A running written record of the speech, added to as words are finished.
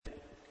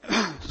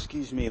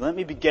Let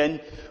me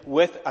begin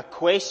with a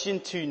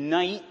question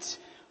tonight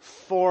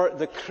for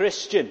the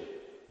Christian.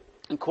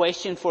 A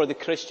question for the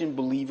Christian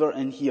believer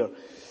in here.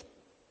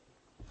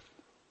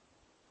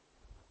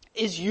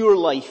 Is your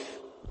life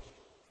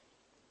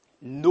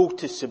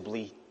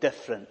noticeably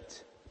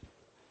different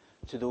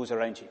to those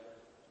around you?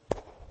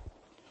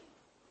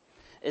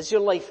 Is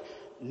your life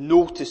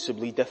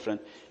noticeably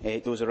different to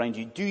those around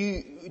you? Do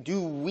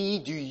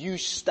you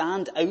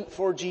stand out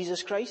for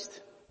Jesus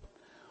Christ?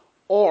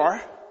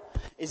 Or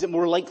is it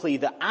more likely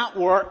that at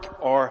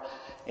work or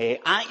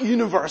at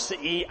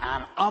university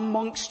and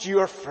amongst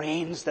your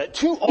friends that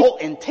to all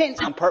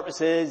intents and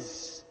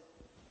purposes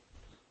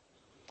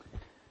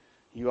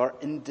you are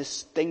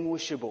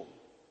indistinguishable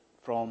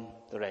from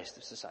the rest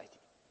of society?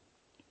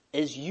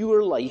 Is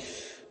your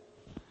life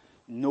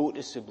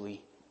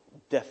noticeably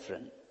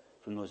different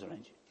from those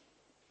around you?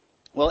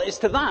 Well, it's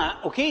to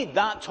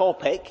that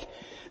topic,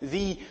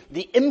 the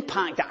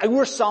impact that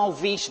our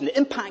salvation, the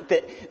impact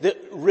that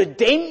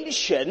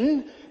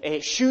redemption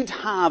should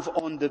have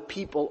on the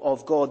people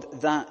of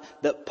God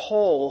that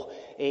Paul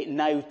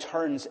now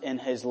turns in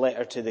his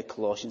letter to the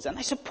Colossians. And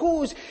I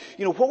suppose,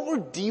 what we're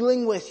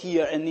dealing with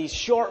here in these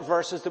short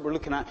verses that we're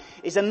looking at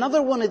is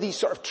another one of these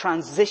sort of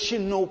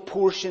transitional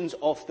portions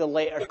of the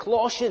letter to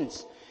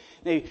Colossians.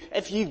 Now,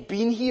 if you've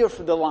been here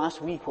for the last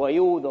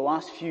the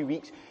last few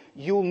weeks,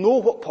 you'll know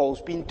what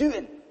Paul's been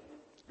doing.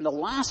 In the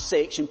last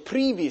section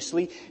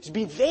previously, he's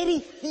been very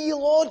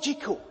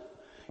theological.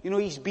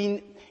 He's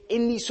been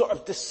in these sort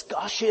of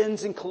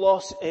discussions in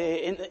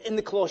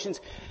the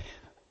Colossians,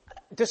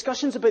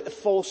 discussions about the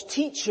false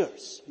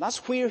teachers.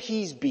 That's where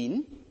he's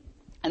been.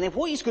 And then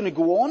what he's going to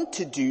go on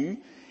to do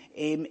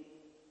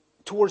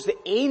towards the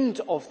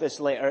end of this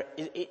letter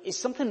is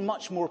something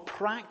much more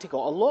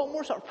practical, a lot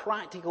more sort of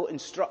practical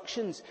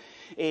instructions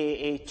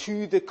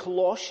to the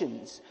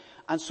Colossians.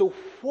 And so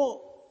what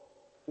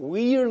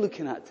we're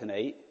looking at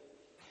tonight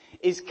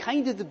is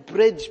kind of the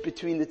bridge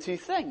between the two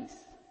things.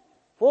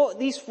 What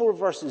these 4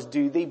 verses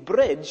do, they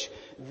bridge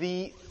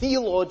the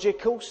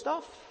theological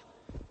stuff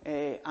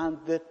and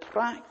the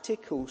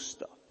practical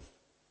stuff.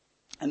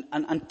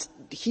 And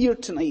here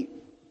tonight,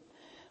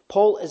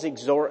 Paul is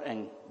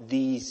exhorting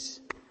these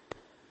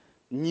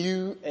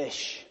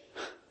new-ish,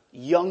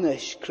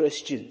 youngish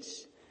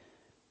Christians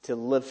to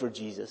live for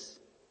Jesus.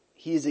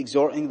 He is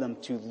exhorting them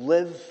to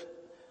live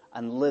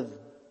and live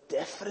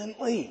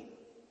differently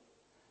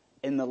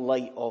in the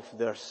light of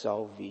their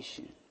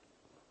salvation.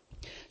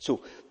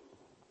 So,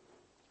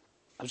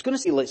 I was going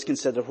to say let's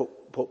consider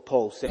what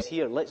Paul says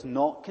here. Let's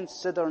not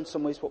consider in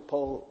some ways what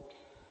Paul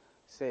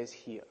says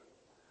here.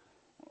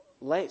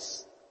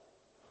 Let's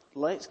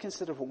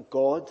consider what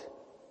God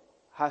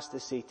has to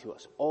say to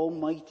us.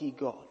 Almighty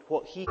God.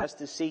 What He has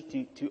to say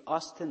to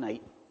us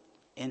tonight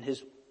in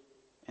His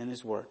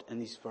Word, in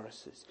these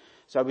verses.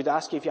 So I would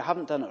ask you, if you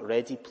haven't done it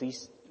already,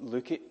 please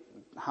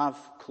have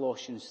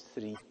Colossians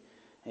 3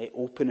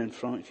 open in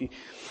front of you.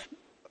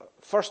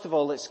 First of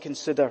all, let's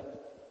consider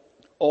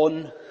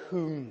on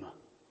whom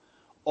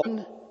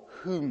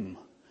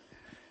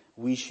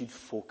we should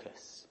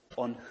focus.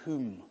 On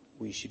whom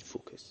we should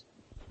focus.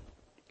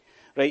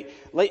 Right,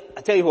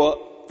 I tell you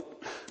what,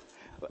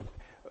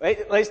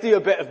 right, let's do a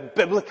bit of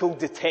biblical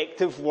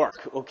detective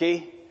work,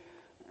 okay?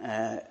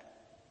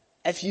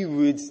 If you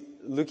would,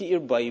 look at your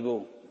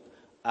Bible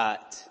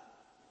at,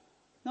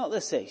 not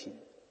this section,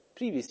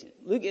 previous,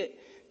 look at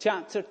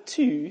chapter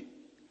 2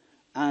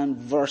 and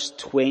verse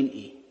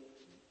 20.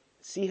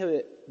 See how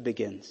it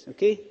begins,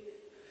 okay?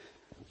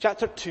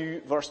 Chapter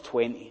 2, verse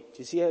 20. Do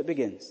you see how it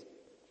begins?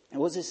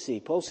 And what does it say?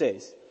 Paul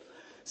says,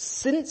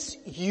 since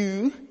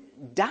you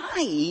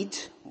died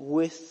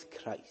with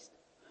Christ.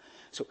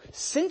 So,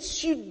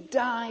 since you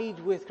died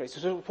with Christ.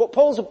 So what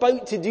Paul's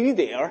about to do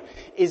there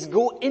is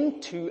go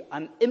into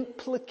an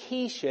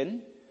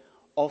implication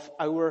of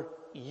our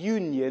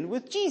union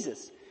with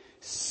Jesus.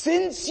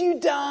 Since you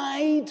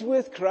died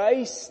with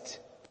Christ,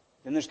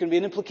 then there's going to be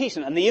an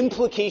implication. And the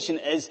implication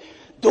is,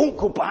 don't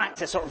go back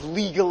to sort of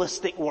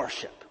legalistic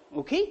worship.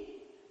 Okay?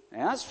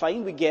 Now, that's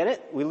fine, we get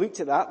it. We looked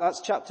at that.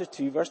 That's chapter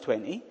 2, verse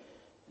 20.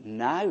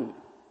 Now,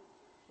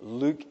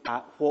 look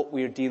at what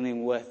we're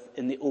dealing with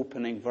in the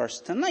opening verse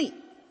tonight.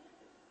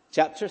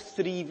 Chapter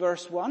 3,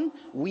 verse 1.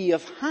 We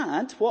have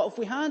had, what have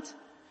we had?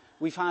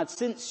 We've had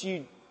since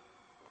you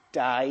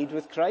died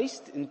with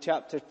Christ in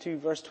chapter 2,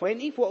 verse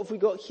 20. What have we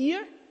got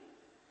here?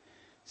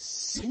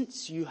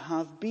 Since you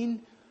have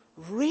been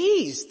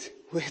raised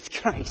with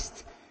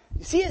Christ.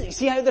 You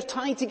see how they're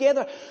tied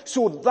together?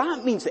 So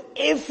that means that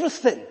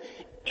everything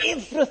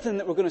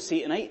that we're going to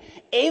see tonight,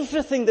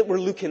 everything that we're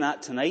looking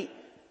at tonight,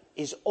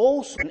 is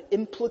also an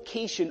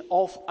implication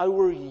of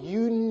our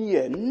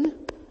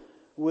union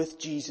with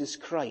Jesus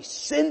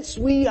Christ. Since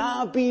we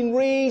have been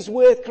raised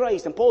with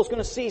Christ. And Paul's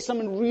going to say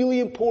something really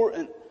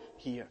important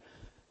here.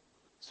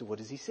 So what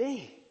does he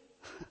say?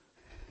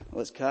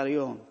 Let's carry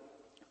on.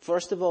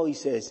 First of all, he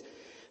says,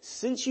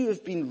 since you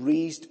have been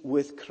raised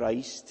with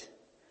Christ,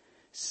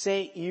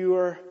 set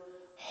your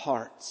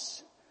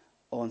hearts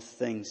on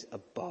things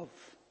above.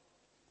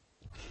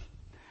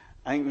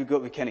 I think we've got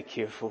to be kind of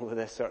careful with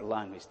this sort of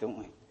language, don't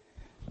we?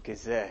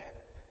 Because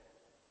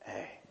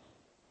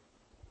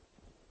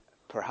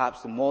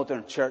perhaps the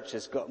modern church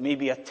has got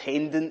maybe a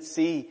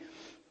tendency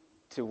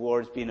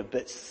towards being a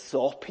bit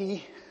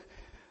soppy,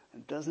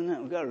 doesn't it?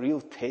 We've got a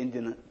real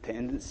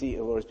tendency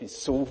towards being,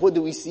 so what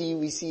do we see?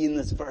 We see in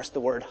this verse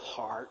the word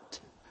heart.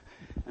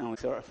 And we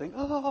sort of think,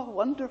 oh,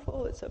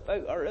 wonderful, it's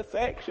about our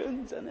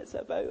affections and it's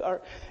about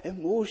our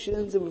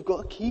emotions, and we've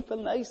got to keep a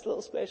nice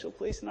little special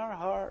place in our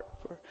heart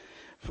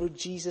for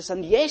Jesus.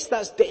 And yes,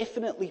 that's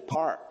definitely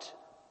part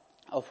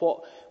of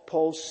what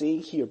Paul's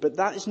saying here, but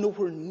that is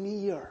nowhere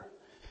near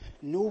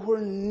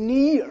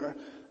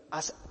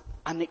as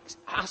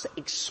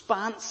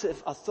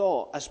expansive a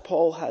thought as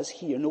Paul has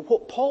here. No,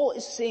 what Paul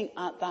is saying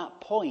at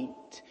that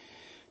point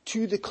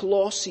to the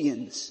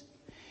Colossians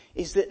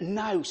is that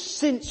now,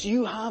 since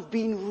you have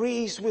been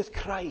raised with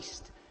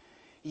Christ,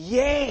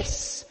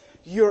 yes,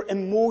 your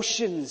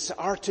emotions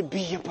are to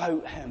be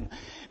about Him.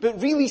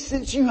 But really,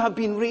 since you have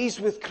been raised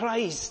with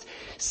Christ,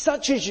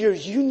 such is your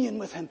union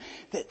with Him,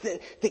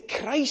 that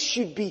Christ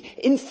should be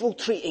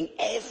infiltrating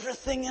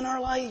everything in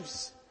our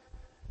lives.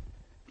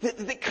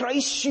 That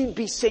Christ should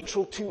be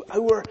central to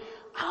our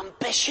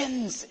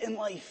ambitions in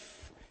life,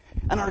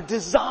 and our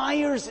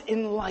desires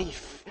in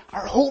life,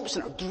 our hopes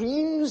and our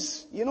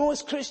dreams,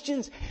 as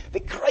Christians.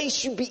 That Christ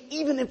should be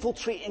even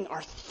infiltrating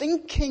our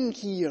thinking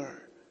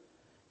here.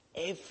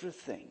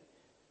 Everything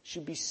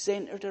should be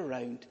centered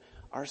around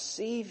our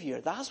Saviour.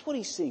 That's what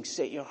he's saying,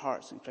 set your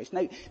hearts on Christ.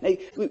 Now,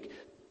 look,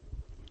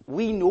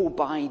 we know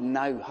by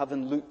now,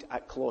 having looked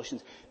at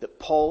Colossians, that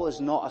Paul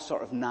is not a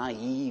sort of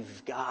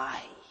naive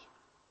guy.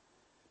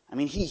 I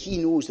mean, he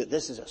knows that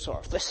this is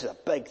a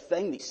big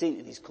thing that he's saying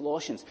to these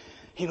Colossians.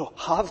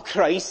 Have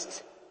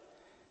Christ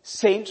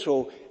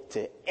central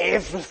to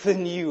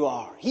everything you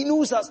are. He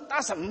knows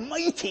that's a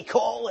mighty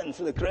calling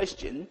for the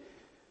Christian.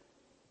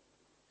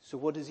 So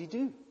what does he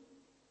do?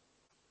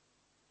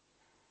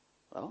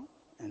 Well,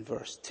 in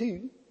verse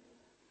 2,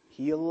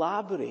 he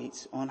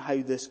elaborates on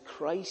how this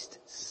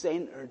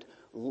Christ-centered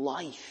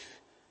life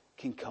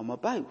can come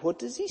about. What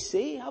does he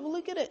say? Have a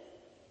look at it.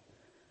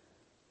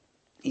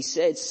 He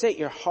said, set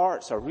your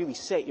hearts, or really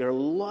set your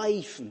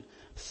life and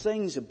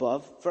things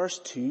above. Verse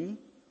 2,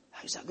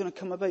 how's that going to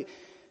come about?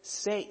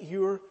 Set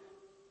your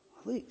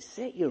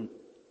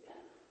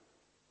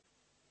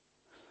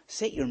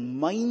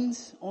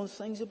minds on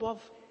things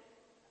above,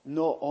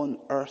 not on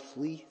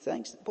earthly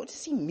things. What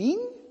does he mean?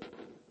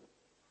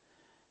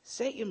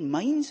 Set your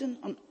minds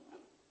on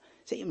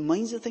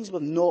things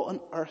above, not on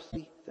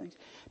earthly things.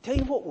 Tell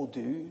you what we'll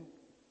do.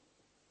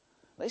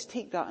 Let's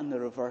take that in the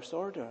reverse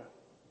order.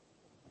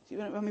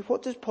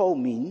 What does Paul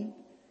mean,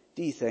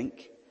 do you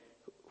think,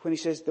 when he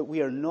says that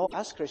we are not,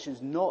 as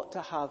Christians, not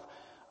to have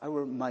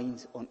our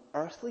minds on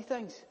earthly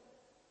things?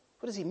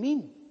 What does he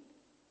mean?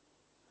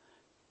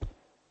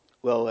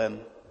 Well,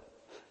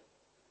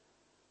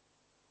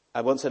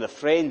 I once had a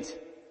friend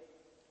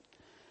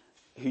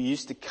who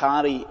used to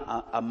carry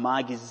a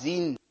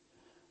magazine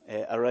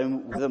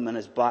around with him in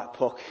his back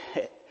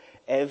pocket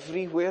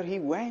everywhere he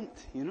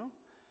went,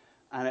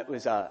 and it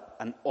was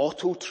an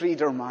Auto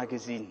Trader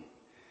magazine.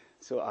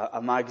 So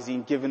a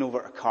magazine given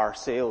over to car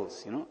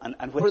sales,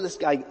 and where this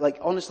guy,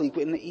 honestly,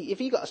 if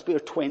he got a spare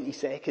 20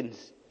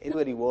 seconds,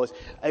 anywhere he was,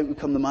 out would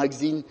come the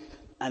magazine,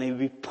 and he would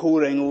be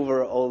poring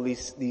over all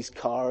these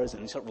cars,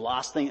 and sort of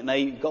last thing at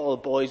night, got all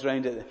the boys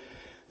round at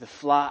the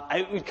flat,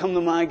 out would come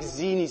the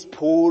magazine, he's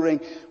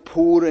poring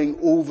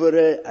over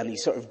it, and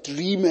he's sort of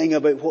dreaming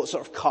about what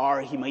sort of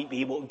car he might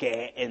be able to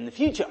get in the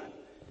future.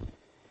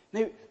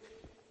 Now,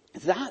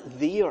 that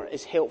there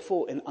is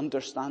helpful in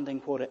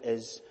understanding what it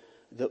is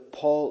that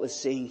Paul is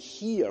saying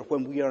here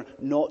when we are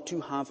not to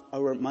have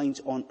our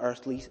minds on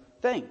earthly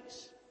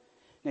things.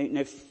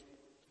 Now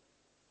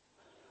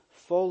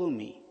follow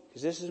me,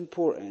 because this is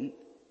important.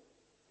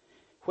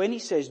 When he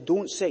says,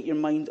 don't set your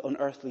mind on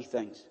earthly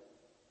things,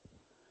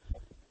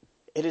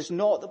 it is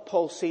not that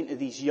Paul's saying to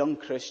these young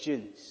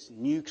Christians,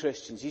 new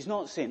Christians, he's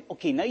not saying,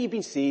 okay, now you've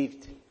been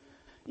saved,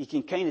 you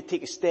can kind of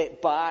take a step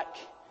back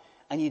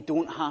and you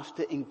don't have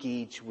to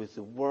engage with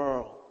the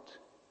world.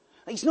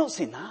 He's not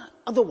saying that.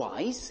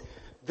 Otherwise,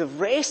 the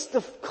rest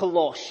of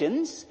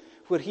Colossians,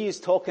 where he is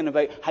talking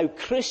about how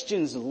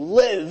Christians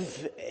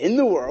live in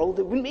the world,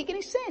 it wouldn't make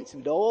any sense. It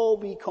would all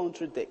be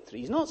contradictory.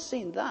 He's not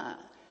saying that.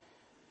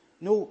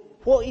 No,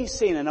 what he's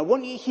saying, and I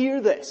want you to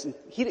hear this and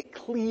hear it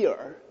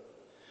clear,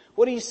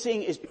 what he's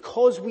saying is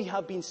because we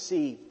have been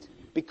saved,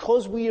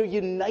 because we are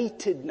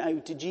united now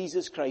to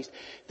Jesus Christ,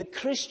 the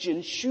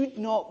Christian should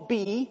not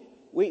be,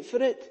 wait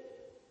for it,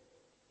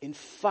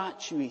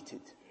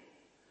 infatuated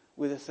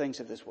with the things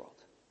of this world.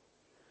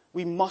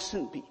 We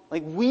mustn't be.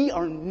 We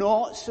are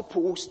not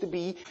supposed to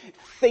be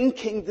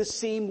thinking the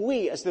same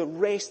way as the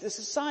rest of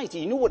society.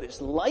 You know what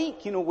it's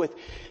like, with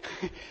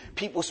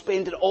people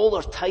spending all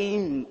their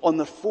time on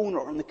their phone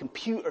or on the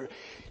computer,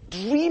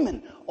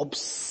 dreaming,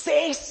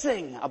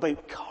 obsessing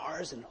about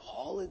cars and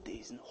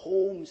holidays and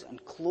homes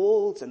and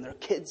clothes and their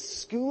kids'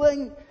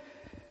 schooling.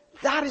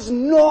 That is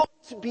not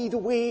to be the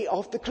way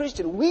of the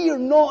Christian. We are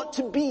not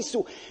to be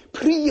so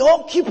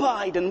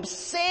preoccupied and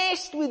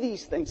obsessed with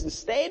these things.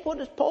 Instead, what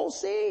does Paul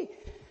say?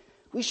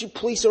 We should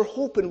place our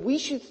hope and we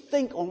should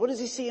think on, what does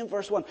he say in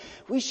verse 1?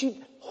 We should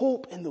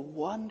hope in the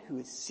one who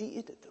is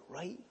seated at the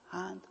right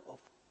hand of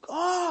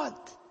God.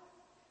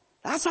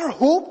 That's our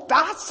hope.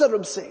 That's our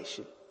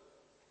obsession.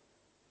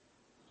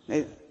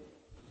 Now,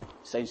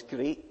 sounds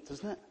great,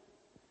 doesn't it?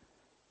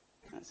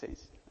 That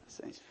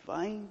sounds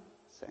fine.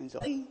 Sounds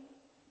okay.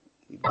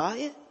 We buy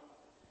it.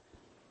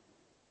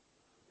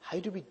 How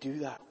do we do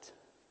that?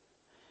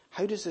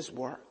 How does this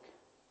work?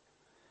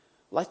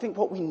 Well, I think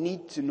what we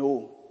need to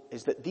know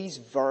is that these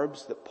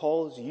verbs that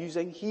Paul is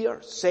using here,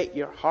 set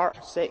your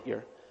heart, set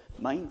your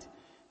mind,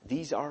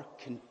 these are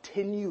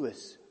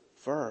continuous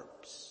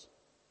verbs.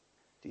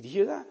 Did you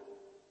hear that?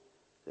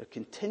 They're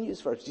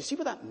continuous verbs. Do you see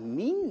what that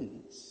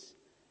means?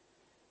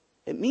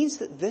 It means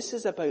that this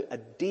is about a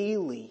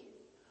daily,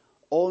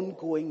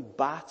 ongoing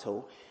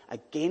battle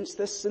against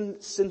this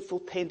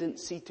sinful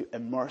tendency to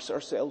immerse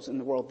ourselves in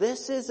the world.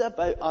 This is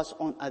about us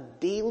on a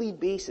daily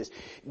basis,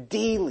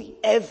 daily,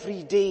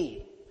 every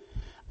day,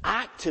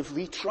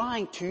 actively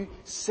trying to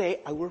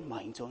set our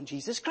minds on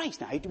Jesus Christ.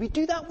 Now, how do we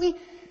do that? We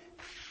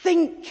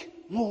think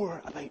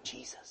more about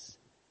Jesus.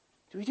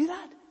 Do we do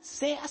that?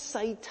 Set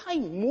aside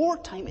time, more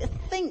time to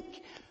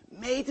think,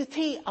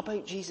 meditate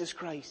about Jesus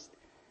Christ.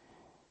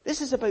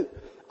 This is about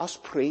us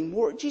praying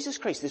more at Jesus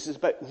Christ. This is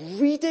about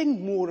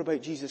reading more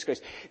about Jesus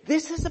Christ.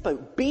 This is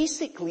about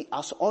basically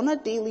us on a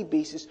daily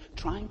basis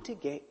trying to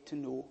get to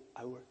know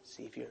our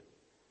Saviour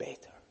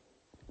better.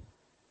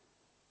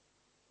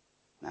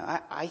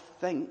 Now, I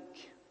think,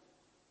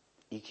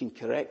 you can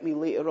correct me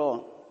later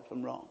on if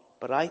I'm wrong,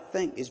 but I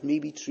think it's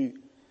maybe true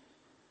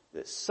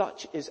that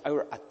such is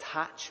our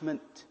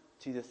attachment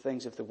to the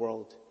things of the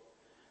world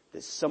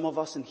that some of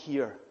us in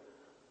here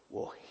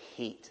will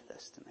hate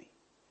this tonight.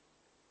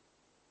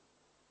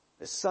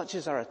 That such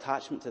is our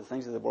attachment to the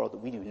things of the world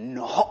that we do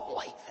not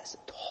like this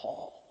at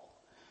all.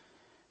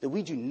 That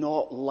we do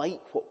not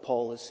like what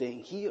Paul is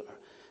saying here.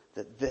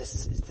 That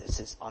this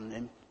is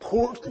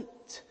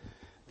unimportant.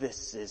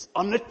 This is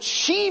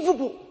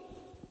unachievable.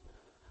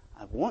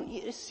 I want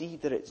you to see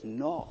that it's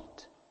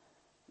not.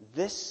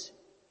 This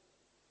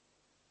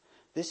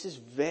is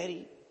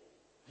very,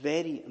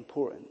 very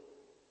important.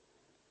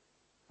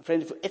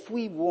 Friend, if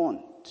we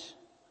want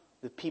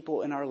the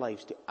people in our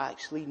lives to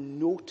actually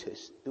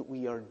notice that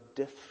we are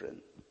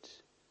different,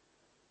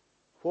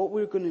 what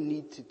we're going to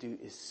need to do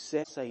is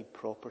set aside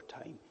proper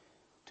time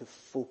to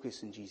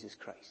focus on Jesus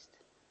Christ.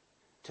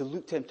 To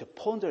look to Him, to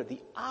ponder the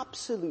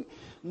absolute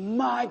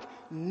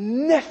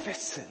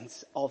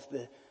magnificence of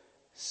the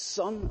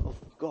Son of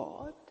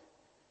God,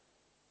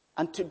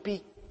 and to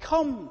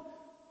become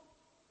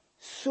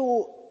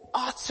so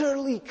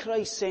utterly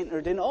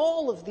Christ-centered in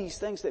all of these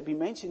things that we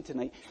mentioned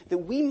tonight, that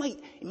we might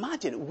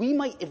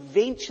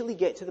eventually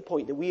get to the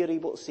point that we are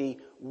able to say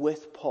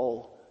with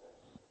Paul,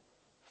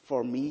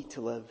 for me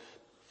to live,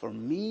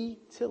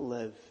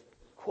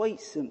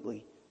 quite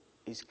simply,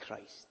 is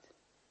Christ.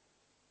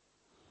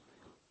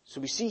 So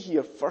we see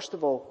here, first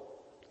of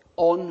all,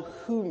 on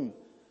whom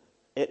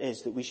it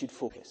is that we should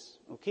focus.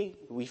 Okay?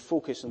 We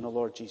focus on the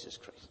Lord Jesus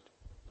Christ.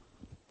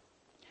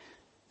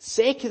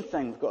 Second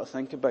thing we've got to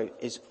think about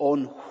is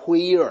on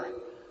where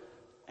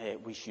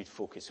we should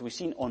focus. So we've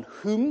seen on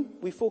whom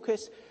we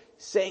focus.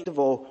 Second of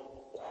all,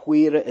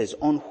 where it is,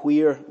 on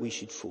where we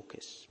should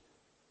focus.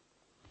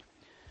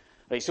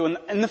 Right, so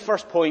in the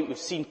first point, we've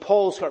seen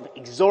Paul sort of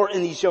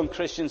exhorting these young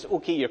Christians,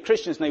 okay, you're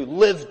Christians now,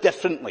 live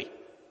differently.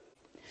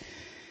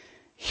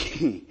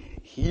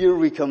 Here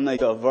we come now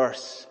to a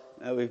verse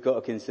that we've got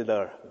to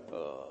consider.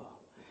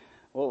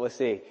 What will I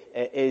say?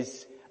 It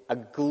is a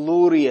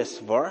glorious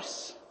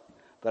verse.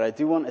 But I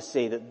do want to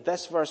say that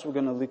this verse we're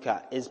going to look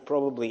at is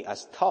probably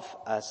as tough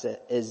as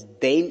it is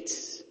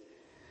dense.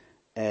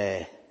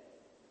 So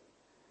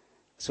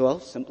I'll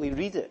simply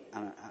read it.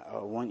 And I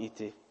want you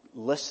to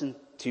listen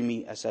to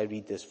me as I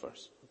read this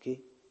verse. Okay?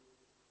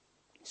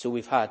 So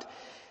we've had,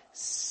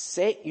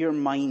 set your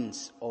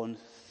minds on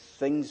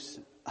things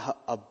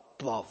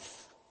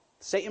above.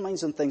 Set your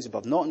minds on things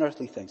above, not on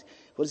earthly things.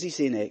 What does he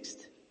say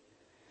next?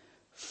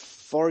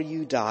 For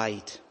you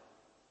died,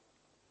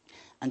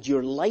 and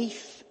your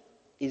life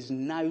is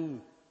now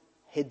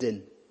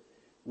hidden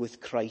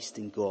with Christ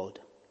in God.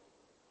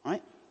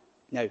 Right?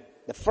 Now,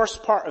 the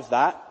first part of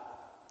that,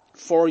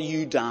 for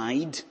you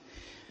died,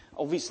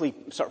 obviously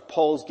sort of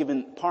Paul's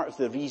given part of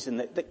the reason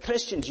that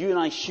Christians, you and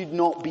I, should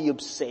not be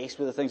obsessed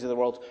with the things of the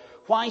world.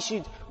 Why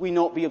should we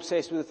not be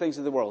obsessed with the things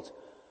of the world?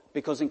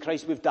 Because in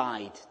Christ we've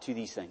died to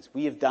these things.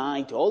 We have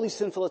died to all these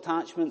sinful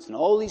attachments and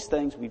all these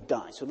things, we've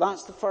died. So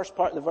that's the first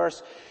part of the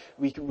verse.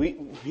 We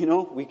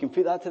can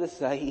put that to the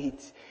side.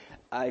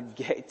 I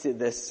get to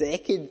the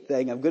second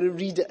thing. I'm going to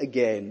read it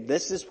again.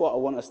 This is what I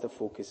want us to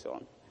focus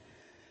on.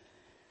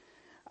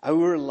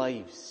 Our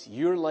lives,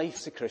 your life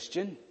as a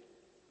Christian,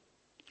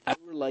 our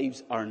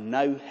lives are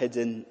now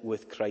hidden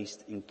with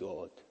Christ in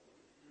God.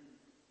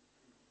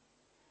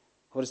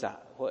 What is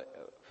that? What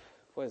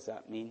does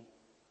that mean?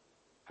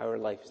 Our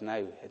life is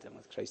now hidden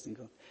with Christ in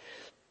God.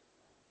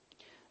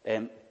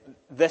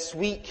 This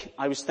week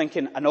I was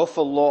thinking an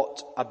awful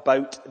lot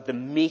about the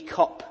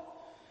makeup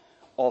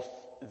of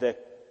the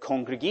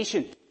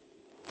congregation.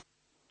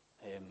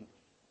 I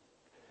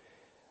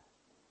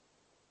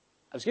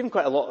was giving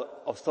quite a lot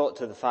of thought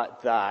to the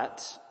fact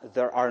that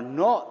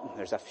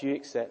there's a few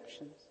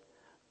exceptions,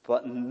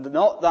 but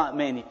not that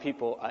many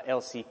people at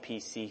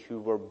LCPC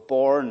who were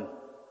born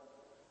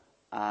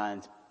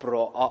and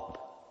brought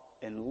up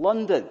in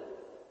London.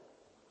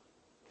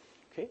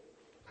 Okay?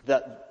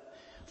 That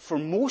for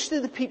most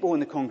of the people in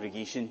the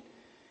congregation,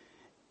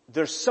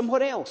 there's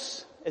somewhere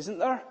else, isn't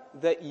there,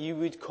 that you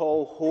would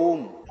call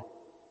home.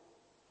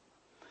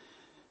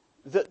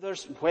 That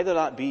there's, whether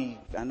that be,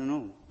 I don't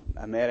know,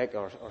 America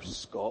or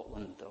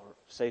Scotland or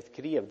South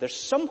Korea, there's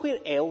somewhere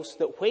else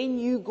that when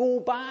you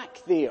go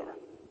back there,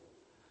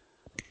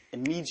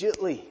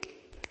 immediately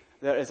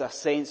there is a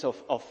sense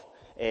of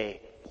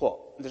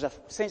there's a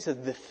sense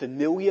of the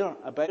familiar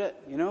about it,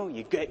 you know.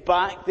 You get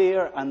back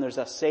there and there's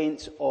a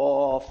sense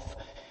of,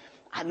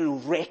 I don't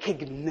know,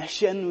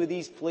 recognition with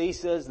these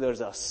places. There's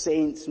a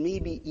sense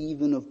maybe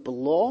even of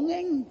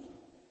belonging.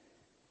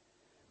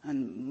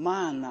 And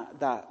man,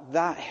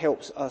 that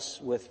helps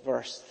us with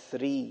verse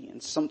 3.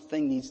 And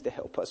something needs to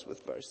help us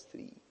with verse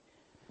 3.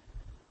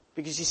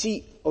 Because you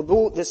see,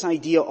 although this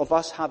idea of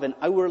us having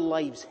our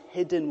lives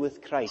hidden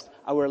with Christ,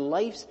 our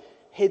lives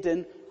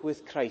hidden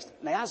with Christ.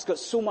 Now that's got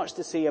so much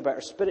to say about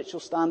our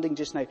spiritual standing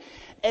just now.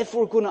 If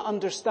we're going to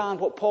understand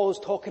what Paul is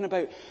talking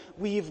about,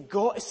 we've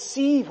got to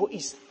see what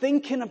he's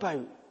thinking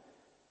about.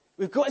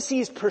 We've got to see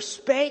his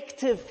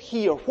perspective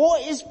here.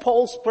 What is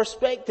Paul's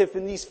perspective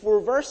in these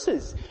 4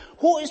 verses?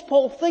 What is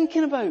Paul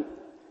thinking about?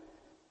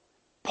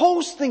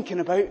 Paul's thinking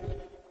about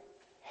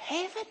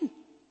heaven.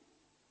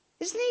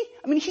 Isn't he?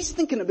 I mean, he's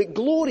thinking about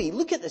glory.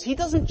 Look at this. He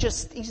doesn't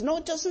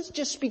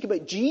just speak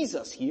about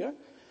Jesus here.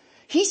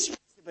 He speaks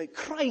about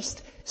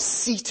Christ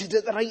seated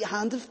at the right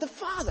hand of the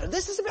Father.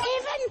 This is about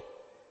heaven.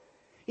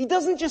 He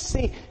doesn't just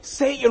say,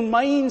 set your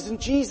minds on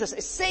Jesus.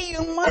 Set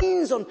your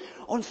minds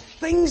on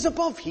things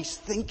above. He's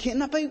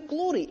thinking about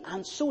glory.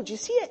 And so, do you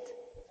see it?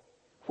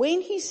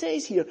 When he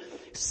says here,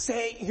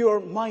 set your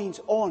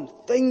minds on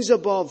things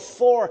above,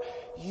 for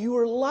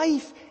your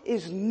life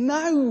is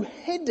now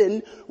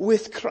hidden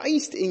with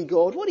Christ in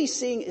God. What he's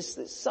saying is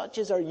that such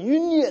is our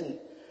union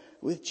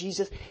with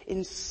Jesus.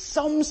 In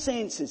some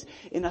senses,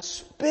 in a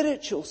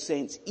spiritual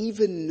sense,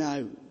 even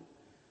now,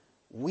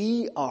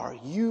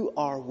 you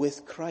are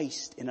with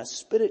Christ in a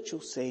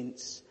spiritual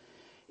sense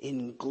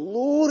in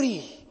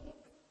glory.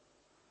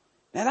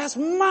 Now that's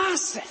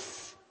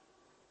massive.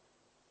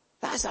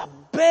 That's a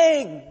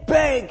big,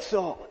 big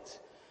thought.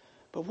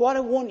 But what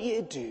I want you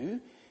to do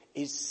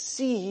is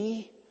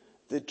see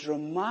the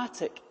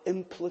dramatic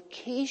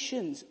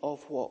implications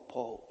of what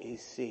Paul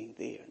is saying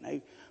there.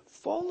 Now,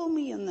 follow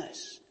me in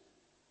this.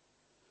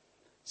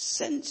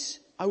 Since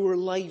our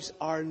lives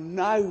are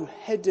now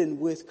hidden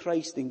with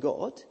Christ in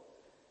God,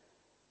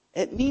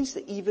 it means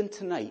that even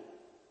tonight,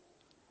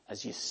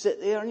 as you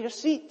sit there in your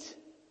seat,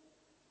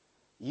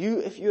 you,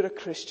 if you're a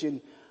Christian,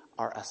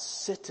 are a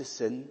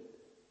citizen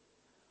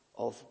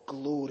of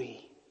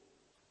glory.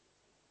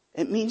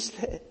 It means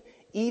that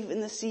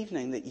even this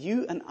evening, that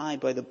you and I,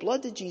 by the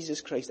blood of Jesus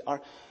Christ,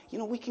 are,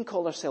 we can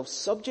call ourselves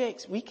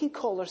subjects. We can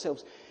call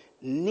ourselves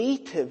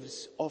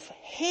natives of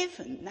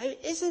heaven. Now,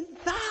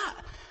 isn't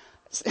that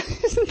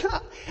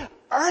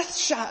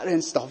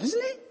earth-shattering stuff,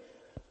 isn't it?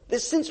 That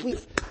since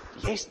we've,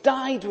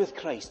 died with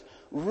Christ,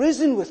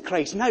 risen with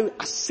Christ, now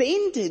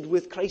ascended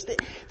with Christ,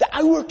 that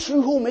our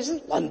true home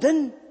isn't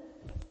London.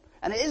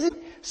 And it isn't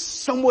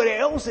somewhere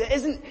else. It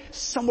isn't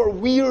somewhere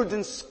weird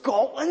in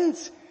Scotland.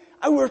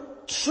 Our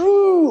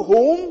true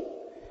home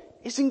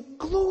is in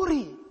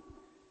glory.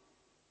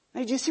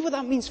 Now, do you see what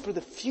that means for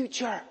the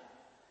future?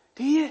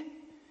 Do you?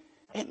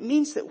 It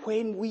means that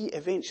when we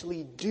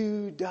eventually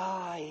do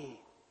die,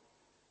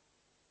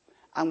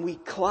 and we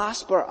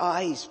clasp our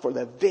eyes for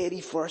the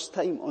very first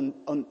time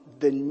on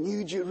the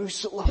New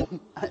Jerusalem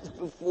that's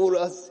before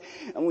us,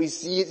 and we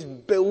see its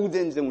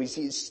buildings, and we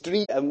see its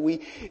streets, and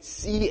we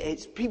see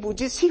its people,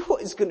 do you see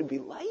what it's going to be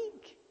like?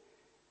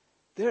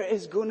 There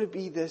is going to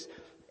be this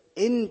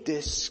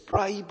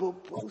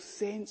indescribable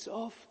sense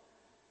of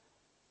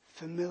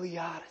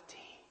familiarity.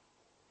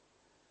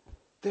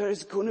 There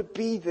is going to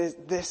be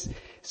this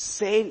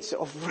sense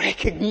of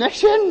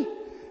recognition.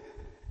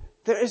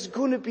 There is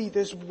going to be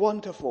this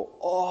wonderful,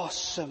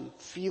 awesome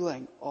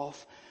feeling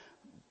of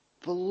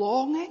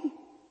belonging.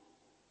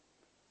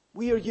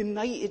 We are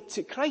united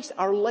to Christ.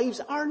 Our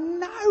lives are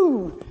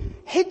now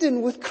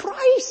hidden with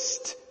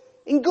Christ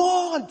in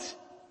God.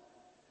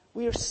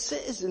 We are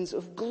citizens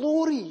of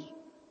glory.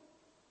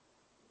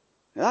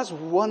 Now that's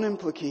one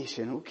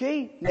implication,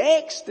 okay?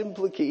 Next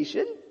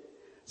implication,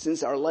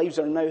 since our lives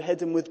are now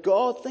hidden with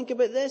God, think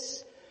about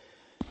this.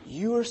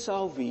 Your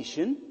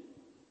salvation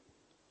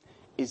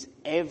is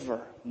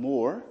ever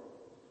more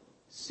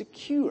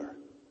secure.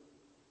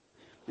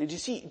 Now do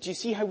you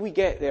see how we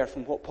get there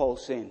from what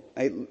Paul's saying?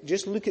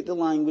 Just look at the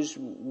language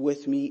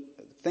with me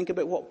Think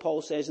about what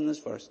Paul says in this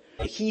verse.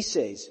 He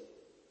says,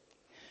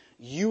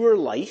 your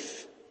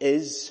life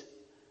is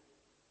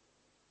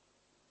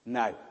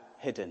now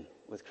hidden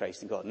with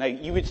Christ in God. Now,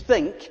 you would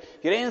think, if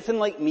you're anything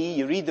like me,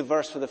 you read the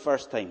verse for the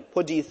first time.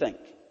 What do you think?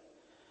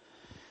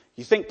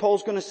 You think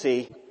Paul's going to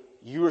say,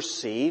 you're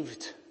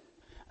saved,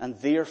 and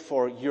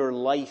therefore your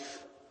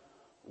life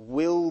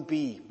will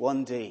be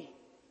one day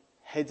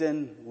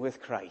hidden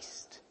with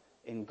Christ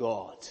in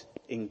God,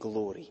 in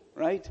glory,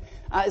 right?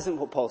 That isn't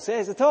what Paul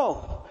says at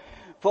all.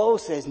 Paul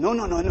says,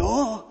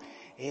 no.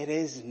 It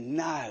is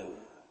now.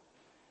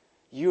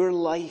 Your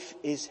life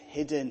is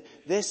hidden.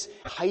 This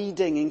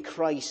hiding in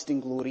Christ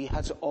in glory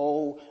has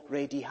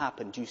already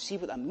happened. Do you see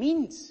what that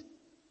means?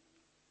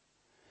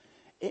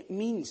 It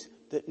means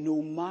that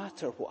no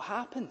matter what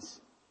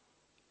happens,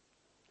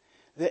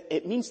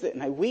 it means that,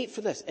 now wait for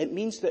this, it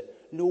means that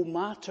no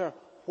matter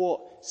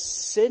what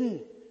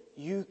sin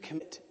you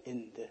commit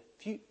in the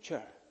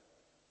future,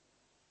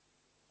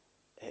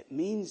 it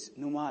means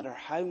no matter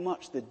how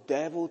much the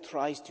devil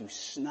tries to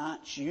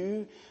snatch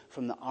you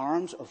from the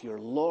arms of your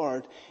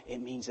Lord, it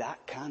means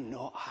that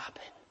cannot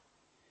happen.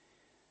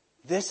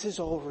 This has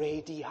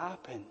already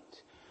happened.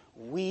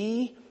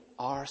 We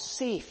are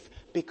safe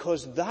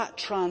because that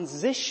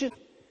transition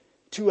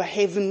to a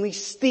heavenly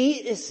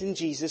status in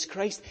Jesus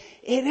Christ,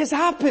 it has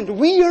happened.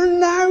 We are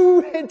now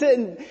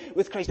hidden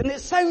with Christ. And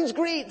it sounds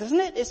great, doesn't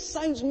it? It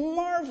sounds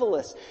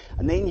marvelous.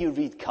 And then you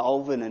read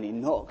Calvin and he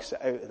knocks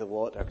it out of the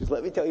water. Because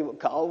let me tell you what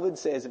Calvin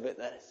says about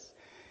this.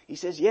 He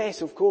says,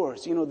 yes, of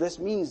course, this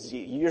means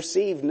you're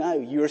saved now,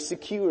 you're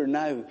secure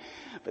now.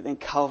 But then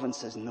Calvin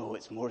says, no,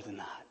 it's more than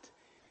that.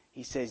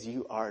 He says,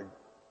 you are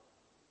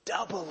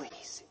doubly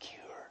secure.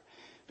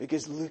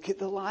 Because look at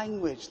the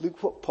language.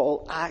 Look what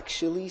Paul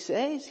actually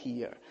says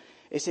here.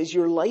 It says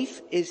your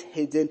life is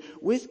hidden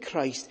with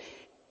Christ.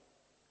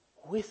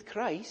 With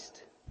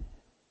Christ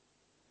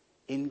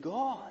in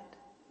God.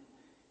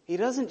 He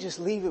doesn't just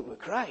leave it with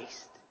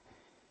Christ.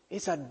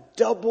 It's a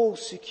double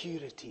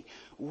security.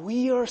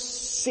 We are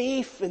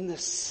safe in the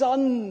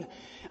Son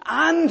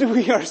and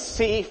we are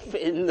safe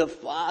in the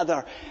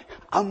Father.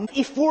 A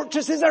mighty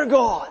fortress is our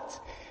God.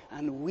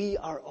 And we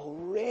are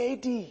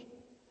already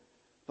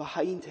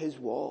behind his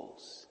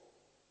walls.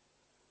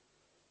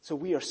 So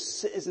we are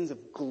citizens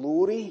of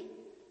glory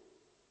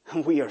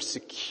and we are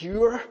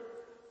secure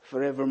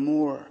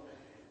forevermore.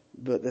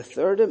 But the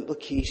third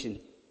implication,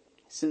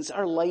 since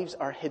our lives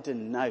are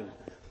hidden now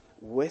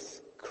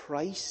with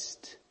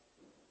Christ,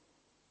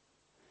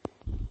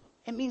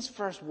 it means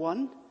verse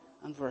 1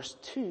 and verse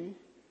 2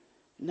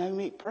 now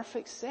make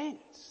perfect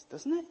sense,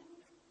 doesn't it?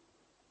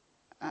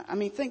 I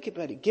mean, think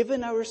about it.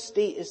 Given our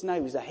status now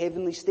is a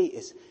heavenly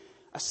status,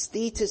 a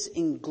status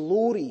in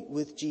glory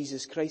with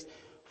Jesus Christ,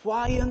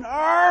 why on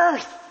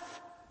earth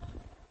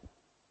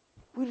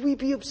would we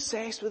be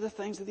obsessed with the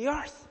things of the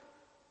earth?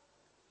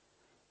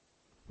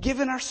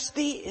 Given our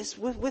status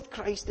with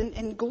Christ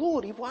in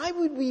glory, why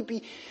would we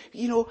be,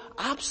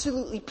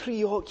 absolutely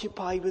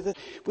preoccupied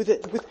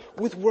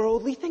with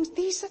worldly things?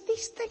 These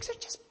things are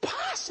just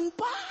passing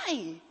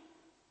by.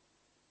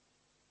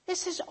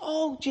 This is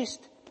all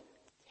just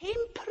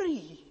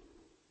temporary.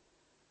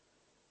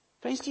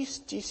 Friends, do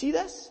you see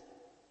this?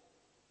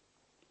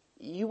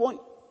 You want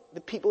the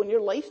people in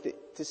your life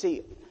to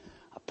say,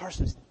 a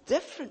person's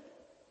different.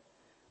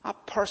 A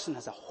person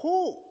has a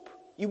hope.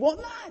 You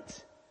want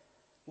that.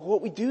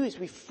 What we do is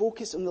we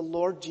focus on the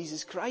Lord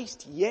Jesus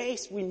Christ.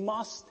 Yes, we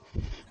must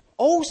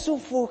also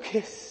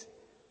focus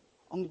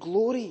on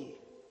glory.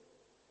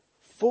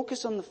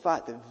 Focus on the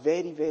fact that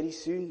very, very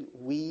soon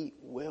we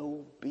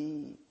will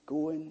be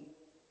going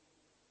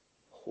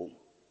home.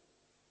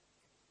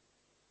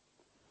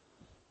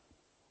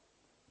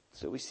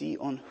 So we see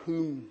on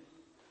whom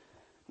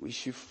we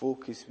should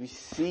focus. We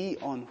see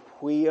on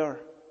where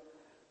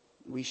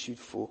we should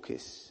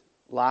focus.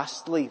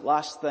 Lastly,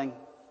 last thing,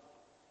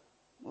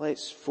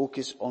 let's look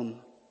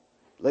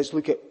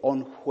at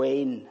on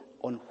when.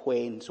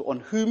 So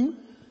on whom,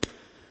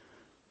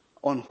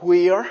 on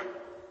where,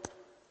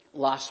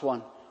 last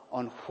one,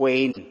 on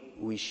when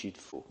we should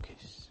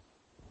focus.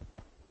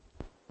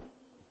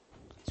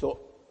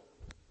 So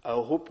I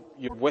hope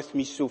you're with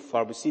me so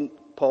far. We've seen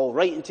Paul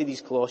right into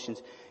these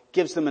Colossians,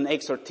 gives them an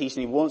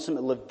exhortation. He wants them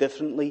to live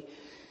differently.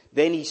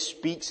 Then he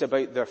speaks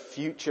about their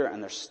future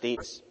and their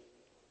status.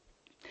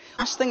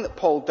 Last thing that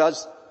Paul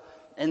does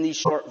in these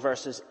short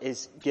verses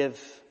is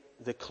give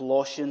the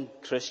Colossian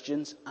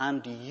Christians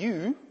and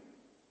you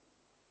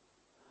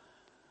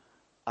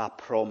a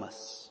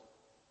promise.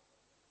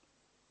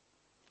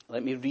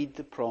 Let me read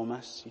the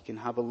promise. You can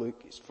have a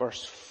look. It's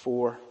verse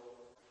 4.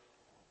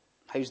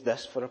 How's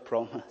this for a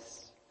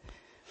promise?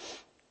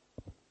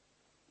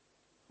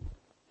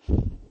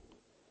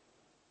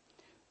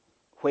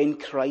 When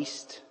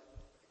Christ,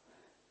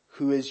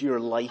 who is your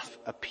life,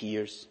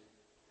 appears,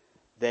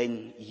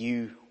 then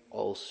you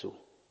also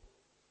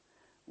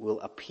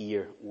will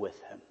appear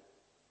with him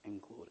in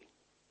glory.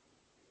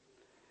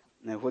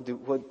 Now, what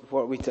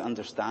are we to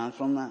understand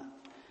from that?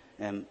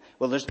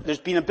 Well, there's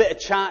been a bit of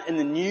chat in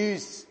the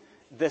news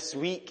this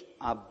week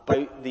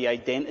about the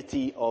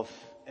identity of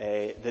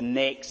the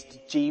next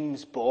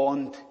James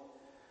Bond.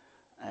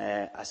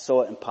 I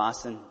saw it in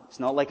passing. It's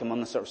not like I'm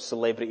on the sort of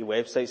celebrity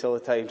websites all the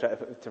time trying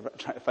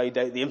to find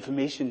out the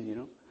information, you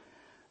know.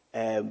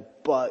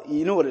 But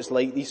you know what it's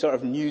like, these sort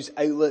of news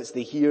outlets,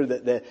 they hear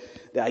that the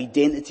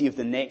identity of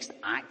the next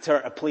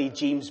actor to play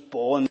James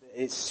Bond,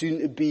 it's soon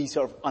to be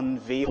sort of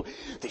unveiled.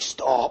 They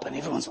stop and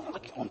everyone's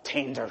like on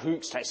tender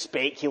hooks trying to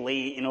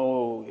speculate, you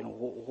know,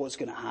 what's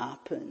going to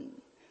happen.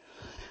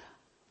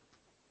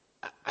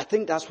 I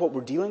think that's what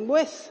we're dealing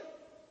with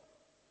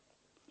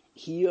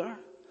here.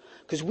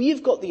 Because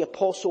we've got the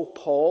Apostle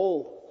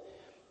Paul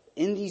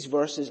in these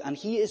verses, and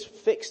he is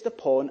fixed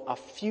upon a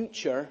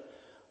future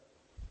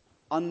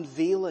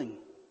unveiling,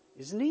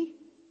 isn't he?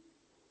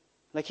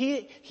 Like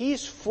he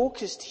is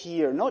focused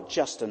here, not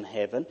just on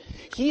heaven.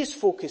 He is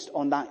focused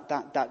on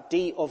that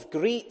day of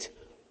great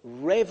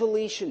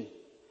revelation,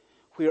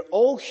 where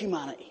all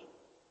humanity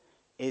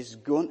is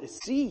going to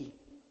see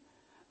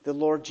the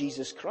Lord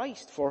Jesus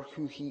Christ for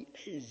who he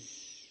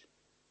is.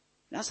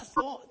 That's a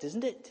thought,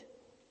 isn't it?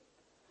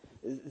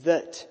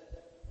 That,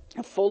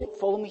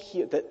 follow me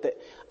here, that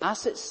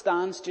as it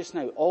stands just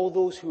now, all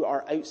those who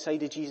are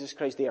outside of Jesus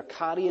Christ, they are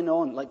carrying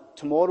on like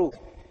tomorrow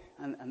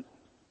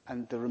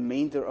and the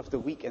remainder of the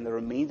week and the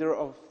remainder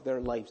of their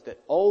lives, that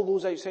all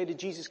those outside of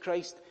Jesus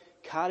Christ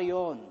carry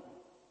on,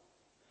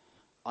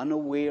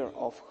 unaware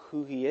of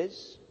who he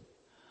is,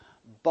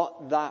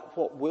 but that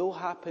what will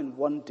happen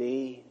one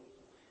day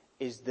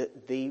is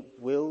that they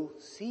will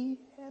see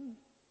him.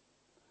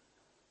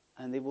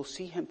 And they will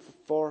see him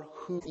for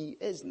who he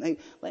is. Now,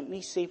 let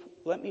me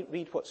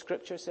read what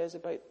Scripture says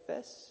about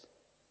this.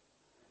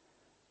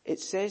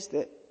 It says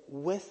that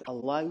with a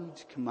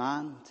loud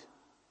command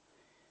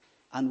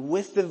and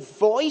with the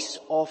voice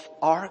of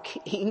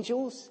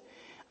archangels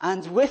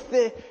and with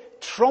the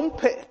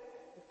trumpet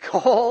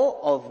call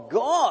of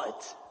God,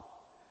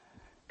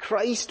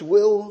 Christ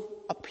will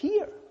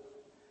appear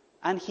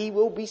and he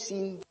will be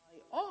seen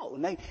by all.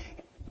 Now,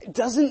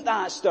 doesn't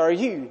that stir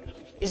you?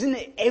 Isn't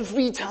it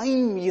every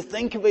time you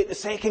think about the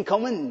second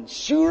coming,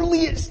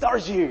 surely it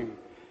stirs you?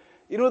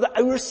 You know that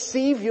our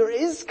Saviour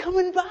is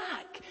coming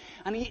back.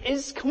 And he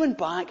is coming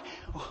back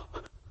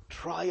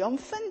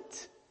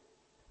triumphant.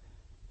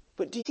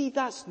 But do you see,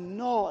 that's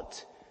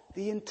not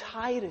the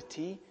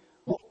entirety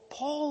of what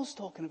Paul's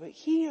talking about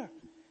here.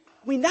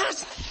 I mean,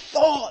 that's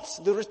thoughts,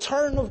 the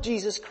return of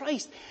Jesus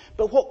Christ.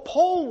 But what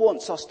Paul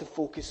wants us to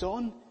focus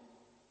on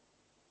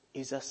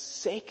is a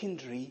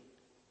secondary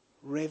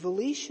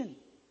revelation.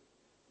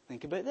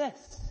 Think about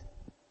this.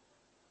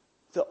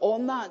 That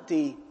on that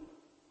day,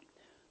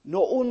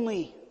 not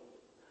only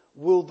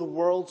will the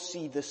world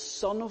see the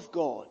Son of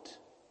God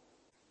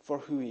for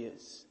who he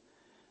is,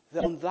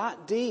 that on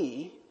that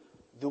day,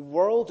 the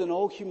world and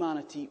all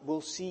humanity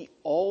will see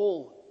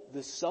all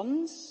the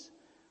sons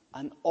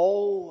and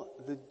all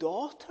the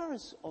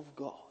daughters of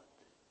God.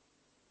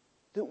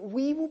 That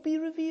we will be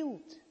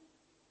revealed.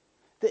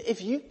 That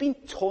if you've been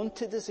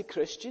taunted as a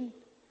Christian,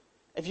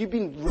 if you've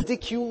been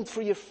ridiculed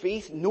for your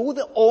faith, know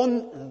that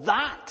on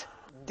that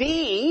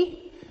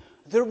day,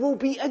 there will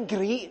be a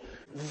great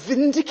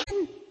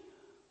vindication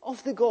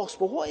of the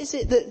gospel. What is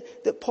it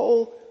that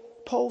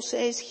Paul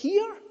says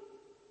here?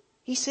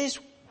 He says,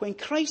 when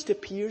Christ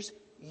appears,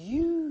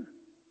 you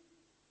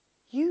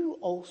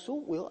also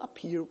will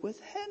appear with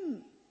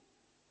him.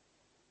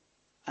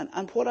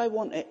 And what I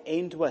want to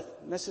end with,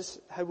 and this is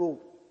how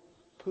we'll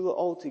pull it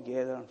all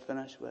together and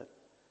finish with,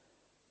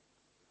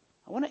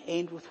 I want to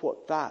end with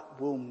what that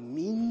will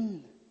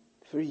mean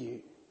for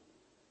you.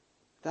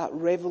 That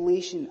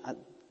revelation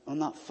on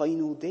that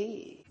final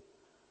day.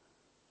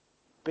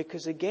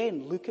 Because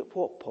again, look at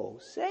what Paul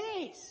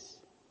says.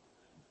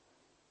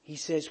 He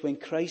says, when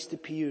Christ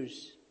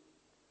appears,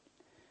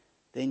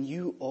 then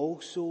you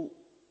also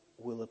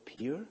will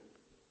appear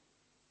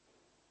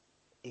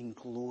in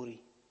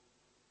glory.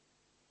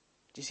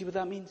 Do you see what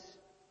that means?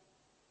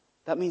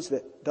 That means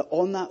that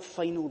on that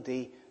final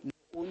day, not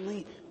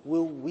only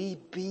will we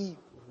be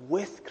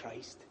with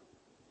Christ,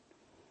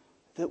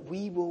 that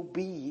we will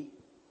be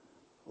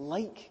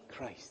like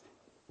Christ.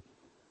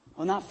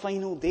 On that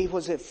final day,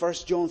 was it 1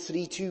 John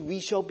 3:2, we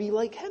shall be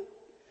like him.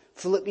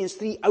 Philippians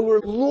 3, our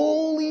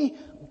lowly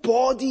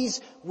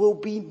bodies will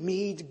be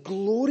made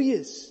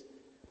glorious.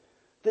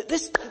 That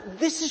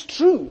this is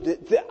true,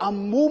 that a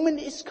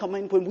moment is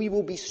coming when we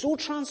will be so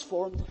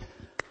transformed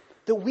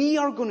that we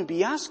are going to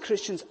be, as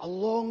Christians,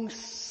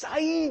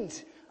 alongside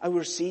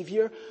our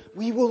Saviour.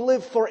 We will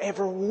live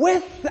forever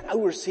with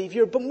our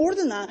Saviour, but more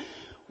than that,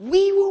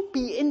 we will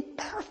be in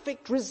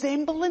perfect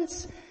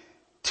resemblance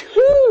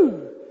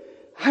to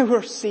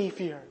our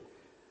Saviour.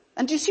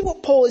 And do you see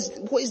what Paul's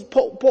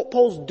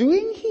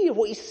doing here?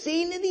 What he's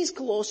saying to these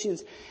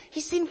Colossians?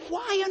 He's saying,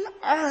 why on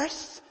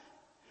earth,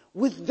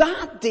 with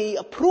that day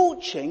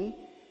approaching,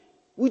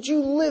 would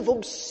you live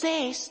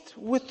obsessed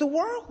with the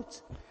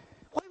world?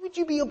 Why would would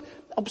you be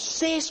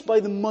obsessed by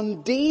the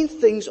mundane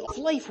things of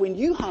life when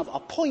you have a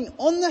point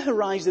on the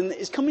horizon that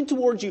is coming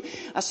towards you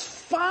as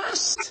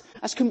fast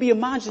as can be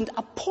imagined,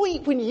 a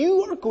point when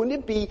you are going to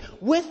be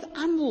with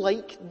and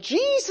like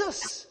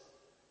Jesus?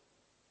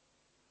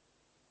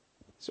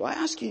 So I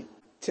ask you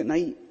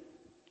tonight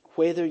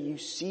whether you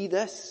see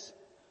this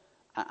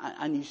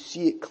and you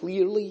see it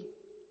clearly.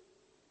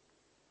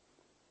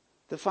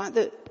 The fact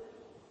that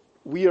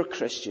we are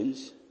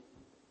Christians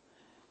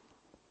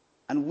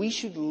and we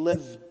should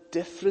live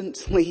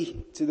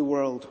differently to the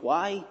world.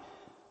 Why?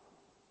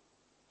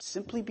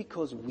 Simply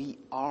because we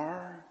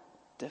are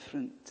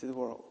different to the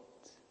world.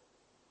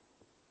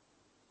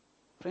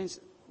 Friends,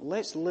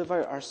 let's live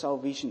out our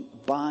salvation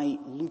by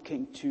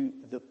looking to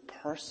the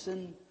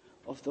person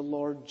of the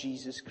Lord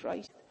Jesus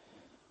Christ.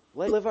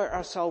 Let's live out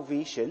our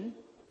salvation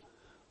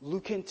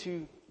looking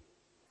to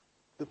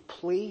the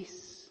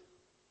place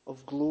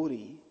of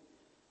glory.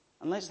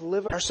 And let's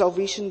live our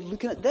salvation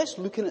looking at this,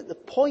 looking at the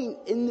point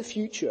in the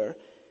future.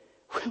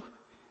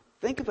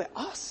 Think about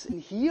us in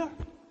here.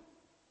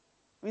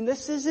 I mean,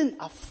 this isn't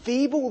a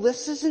fable.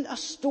 This isn't a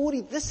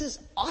story. This is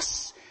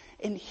us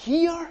in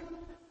here,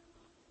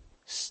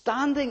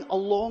 standing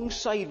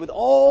alongside with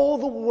all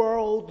the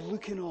world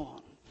looking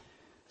on,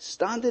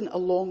 standing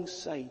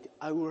alongside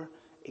our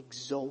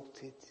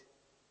exalted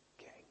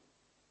King.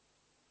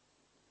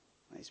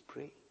 Let's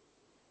pray.